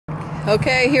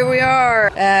Okay, here we are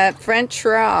at French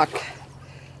Rock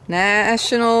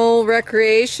National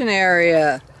Recreation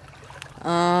Area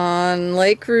on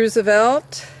Lake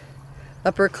Roosevelt,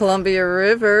 Upper Columbia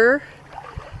River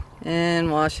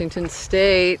in Washington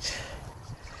State.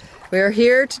 We are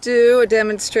here to do a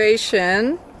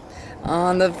demonstration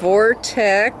on the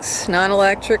Vortex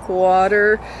non-electric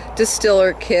water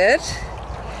distiller kit,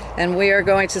 and we are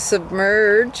going to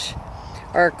submerge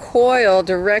our coil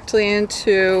directly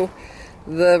into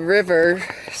the river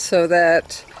so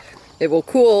that it will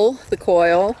cool the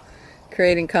coil,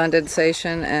 creating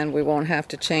condensation, and we won't have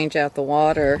to change out the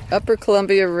water. Upper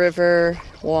Columbia River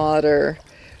water,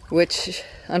 which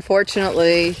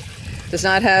unfortunately does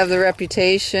not have the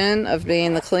reputation of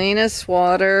being the cleanest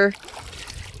water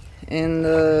in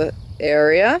the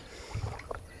area,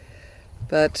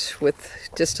 but with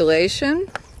distillation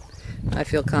I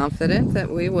feel confident that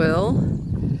we will.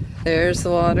 There's the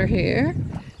water here.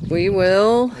 We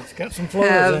will it's got some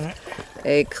fluids in it.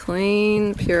 A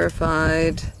clean,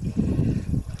 purified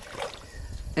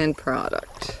end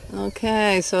product.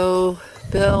 Okay, so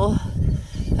Bill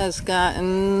has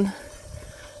gotten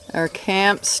our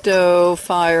camp stove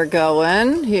fire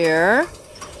going here,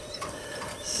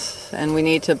 and we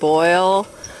need to boil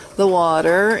the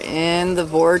water in the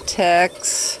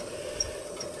Vortex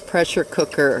pressure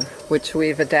cooker, which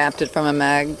we've adapted from a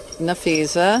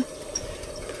Magnafisa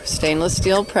stainless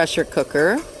steel pressure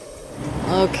cooker.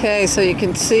 Okay, so you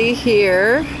can see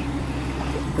here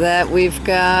that we've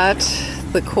got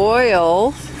the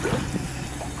coil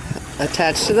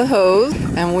attached to the hose,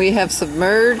 and we have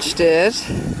submerged it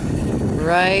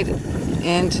right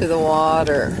into the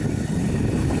water.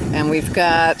 And we've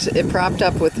got it propped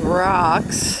up with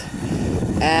rocks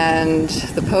and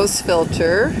the post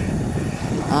filter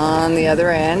on the other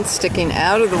end sticking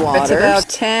out of the water. It's about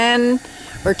 10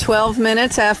 or 12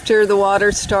 minutes after the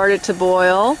water started to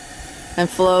boil and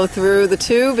flow through the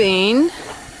tubing,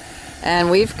 and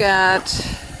we've got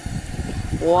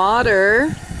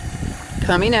water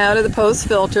coming out of the post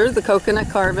filter, the coconut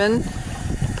carbon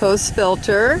post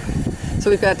filter.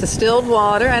 So we've got distilled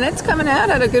water, and it's coming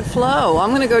out at a good flow. I'm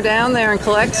going to go down there and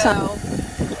collect some.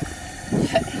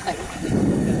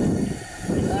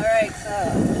 Alright,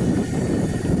 so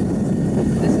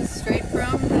this is straight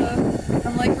from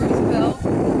Lake Roosevelt,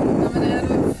 coming out of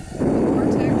the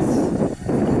Vortex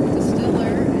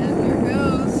Distiller, and here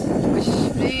goes. Wish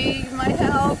me my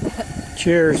help.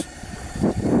 Cheers.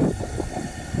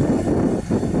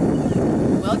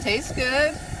 Well, it tastes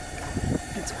good.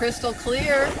 It's crystal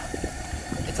clear.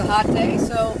 It's a hot day,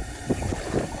 so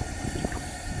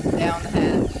down the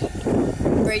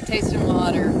hatch. Great tasting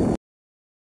water.